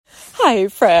Hi,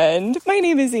 friend. My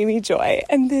name is Amy Joy,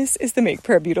 and this is the Make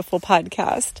Prayer Beautiful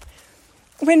podcast.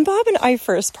 When Bob and I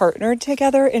first partnered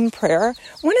together in prayer,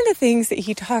 one of the things that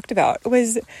he talked about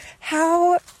was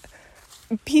how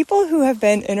people who have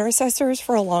been intercessors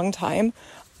for a long time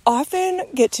often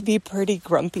get to be pretty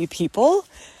grumpy people.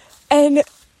 And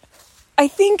I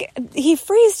think he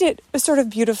phrased it sort of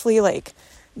beautifully, like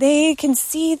they can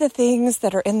see the things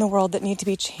that are in the world that need to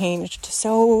be changed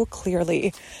so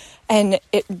clearly, and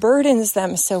it burdens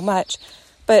them so much,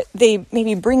 but they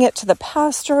maybe bring it to the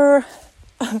pastor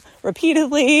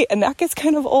repeatedly, and that gets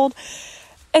kind of old.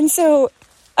 And so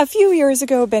a few years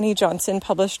ago, Benny Johnson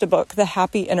published a book, The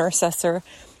Happy Intercessor,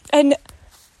 and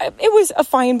it was a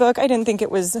fine book. I didn't think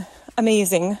it was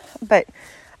amazing, but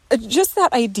just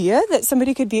that idea that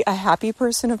somebody could be a happy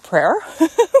person of prayer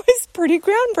was pretty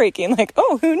groundbreaking. Like,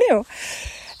 oh, who knew?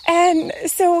 And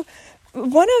so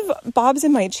one of Bob's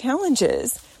and my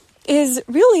challenges is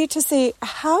really to say,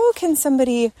 how can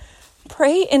somebody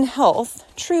pray in health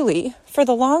truly for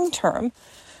the long term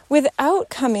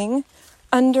without coming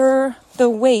under the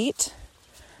weight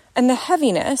and the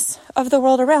heaviness of the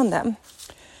world around them?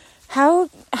 How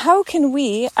can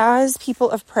we, as people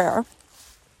of prayer,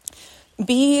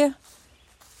 be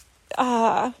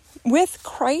with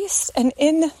Christ and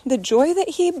in the joy that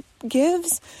he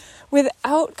gives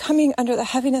without coming under the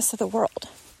heaviness of the world?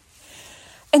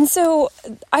 And so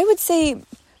I would say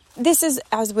this is,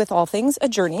 as with all things, a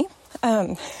journey.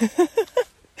 There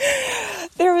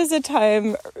was a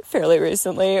time fairly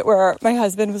recently where my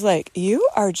husband was like, "You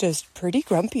are just pretty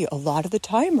grumpy a lot of the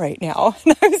time right now."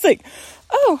 And I was like,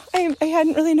 "Oh, I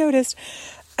hadn't really noticed."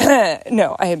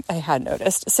 No, I had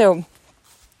noticed. So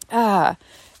I'm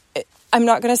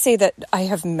not going to say that I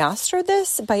have mastered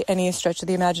this by any stretch of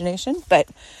the imagination, but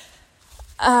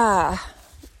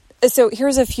so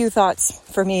here's a few thoughts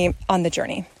for me on the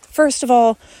journey. First of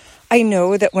all, I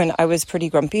know that when I was pretty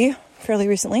grumpy fairly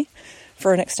recently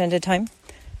for an extended time,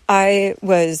 I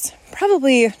was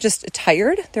probably just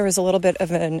tired. There was a little bit of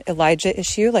an Elijah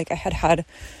issue. Like I had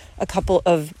a couple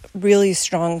of really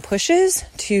strong pushes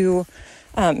to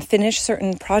finish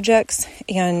certain projects,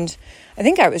 and I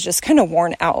think I was just kind of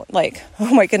worn out. Like,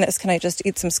 oh my goodness, can I just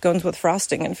eat some scones with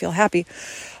frosting and feel happy?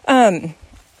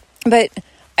 But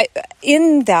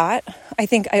in that, I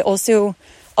think I also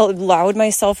allowed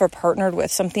myself or partnered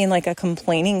with something like a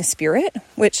complaining spirit,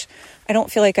 which I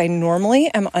don't feel like I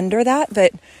normally am under that.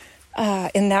 But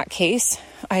in that case,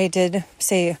 I did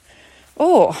say,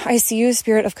 "Oh, I see you,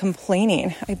 spirit of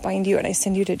complaining. I bind you and I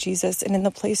send you to Jesus. And in the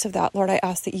place of that, Lord, I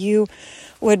ask that you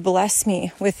would bless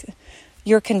me with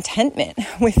your contentment,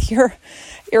 with your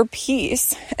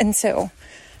peace." And so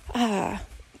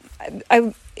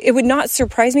it would not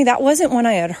surprise me. That wasn't one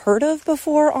I had heard of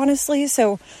before, honestly.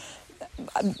 So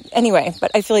anyway, but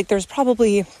I feel like there's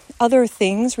probably other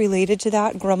things related to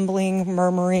that: grumbling,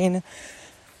 murmuring,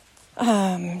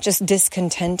 just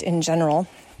discontent in general.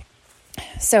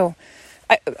 So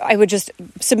I would just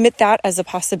submit that as a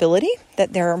possibility,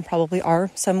 that there probably are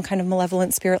some kind of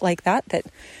malevolent spirit like that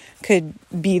could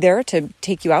be there to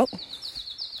take you out.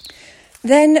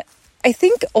 Then I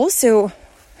think also,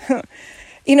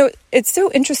 it's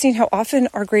so interesting how often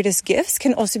our greatest gifts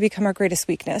can also become our greatest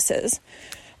weaknesses.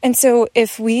 And so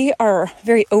if we are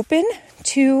very open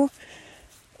to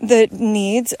the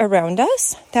needs around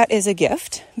us, that is a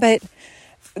gift. But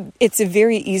it's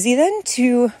very easy then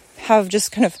to have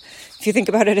just kind of, if you think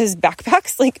about it as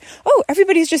backpacks, like, oh,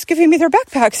 everybody's just giving me their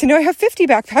backpacks. I have 50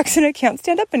 backpacks and I can't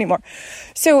stand up anymore.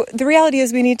 So the reality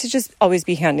is we need to just always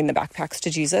be handing the backpacks to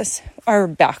Jesus. Our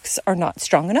backs are not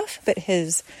strong enough, but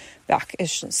his back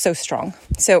is so strong.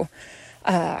 So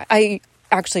I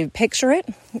actually picture it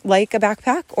like a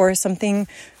backpack or something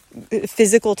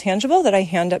physical, tangible that I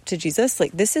hand up to Jesus.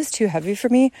 Like, this is too heavy for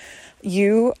me.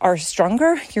 You are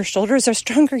stronger. Your shoulders are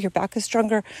stronger. Your back is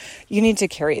stronger. You need to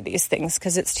carry these things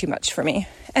because it's too much for me.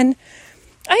 And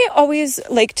I always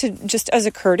like to, just as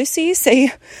a courtesy,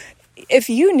 say, if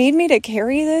you need me to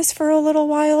carry this for a little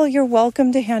while, you're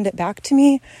welcome to hand it back to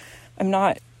me. I'm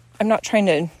not trying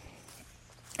to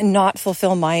not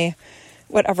fulfill my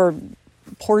whatever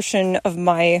portion of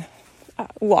my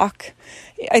walk.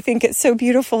 I think it's so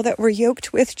beautiful that we're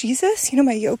yoked with Jesus.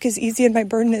 My yoke is easy and my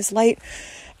burden is light.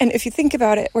 And if you think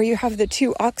about it, where you have the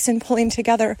two oxen pulling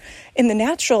together in the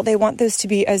natural, they want those to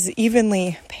be as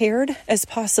evenly paired as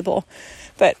possible.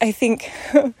 But I think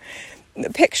the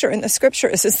picture in the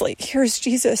scriptures is like, here's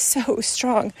Jesus so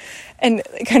strong, and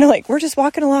kind of like we're just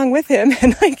walking along with him,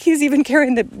 and like he's even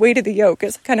carrying the weight of the yoke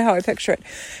is kind of how I picture it.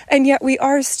 And yet we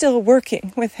are still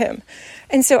working with him.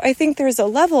 And so I think there's a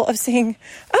level of saying,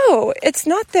 oh, it's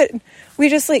not that we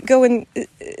just like go and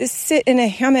sit in a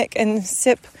hammock and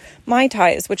sip Mai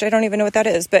Tais, which I don't even know what that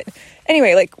is. But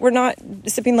anyway, like we're not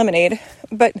sipping lemonade,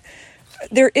 but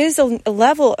there is a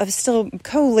level of still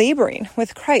co-laboring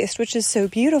with Christ, which is so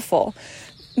beautiful.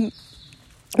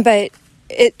 But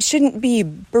it shouldn't be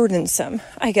burdensome,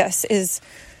 I guess, is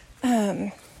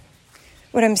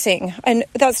what I'm saying. And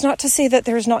that's not to say that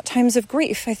there's not times of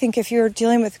grief. I think if you're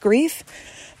dealing with grief,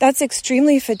 that's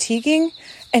extremely fatiguing.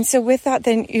 And so with that,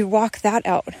 then you walk that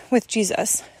out with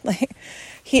Jesus. Like,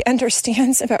 he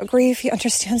understands about grief. He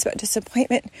understands about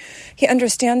disappointment. He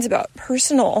understands about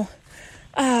personal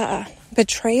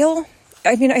betrayal.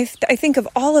 I mean, I think of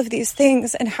all of these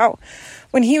things and how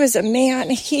when he was a man,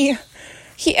 he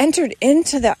entered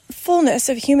into that fullness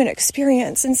of human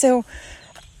experience. And so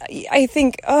I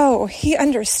think, oh, he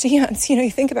understands. You know,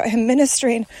 you think about him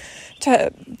ministering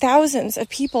to thousands of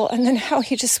people, and then how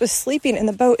he just was sleeping in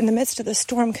the boat in the midst of the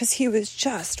storm because he was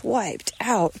just wiped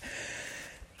out.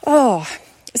 Oh,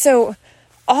 so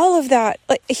all of that,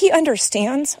 like, he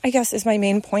understands, I guess, is my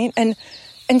main point.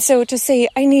 And so to say,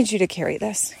 I need you to carry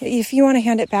this. If you want to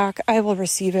hand it back, I will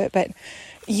receive it, but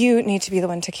you need to be the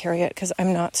one to carry it because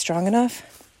I'm not strong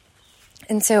enough.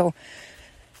 And so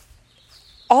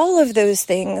all of those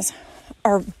things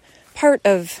are part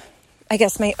of, I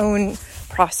guess, my own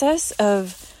process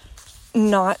of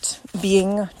not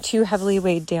being too heavily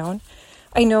weighed down.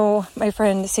 I know my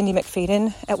friend Cindy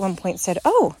McFadden at one point said,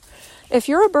 oh, if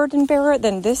you're a burden bearer,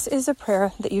 then this is a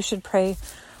prayer that you should pray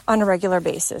on a regular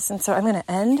basis. And so I'm going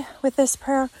to end with this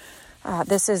prayer.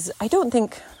 This is, I don't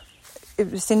think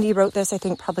Cindy wrote this. I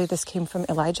think probably this came from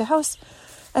Elijah House.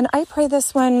 And I pray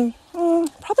this one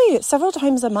probably several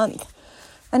times a month.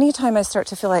 Anytime I start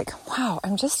to feel like, wow,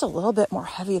 I'm just a little bit more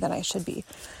heavy than I should be.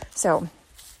 So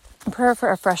a prayer for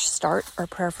a fresh start, or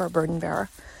prayer for a burden bearer.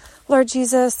 Lord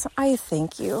Jesus, I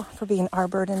thank you for being our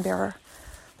burden bearer.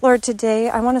 Lord, today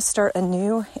I want to start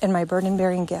anew in my burden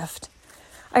bearing gift.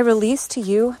 I release to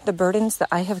you the burdens that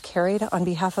I have carried on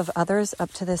behalf of others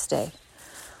up to this day.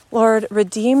 Lord,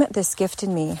 redeem this gift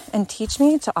in me and teach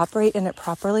me to operate in it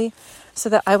properly so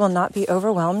that I will not be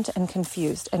overwhelmed and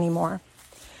confused anymore.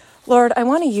 Lord, I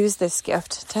want to use this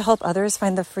gift to help others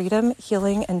find the freedom,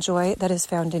 healing, and joy that is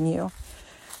found in you.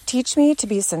 Teach me to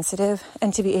be sensitive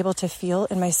and to be able to feel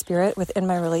in my spirit within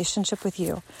my relationship with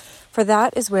you, for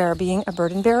that is where being a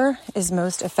burden bearer is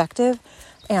most effective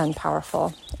and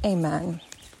powerful. Amen.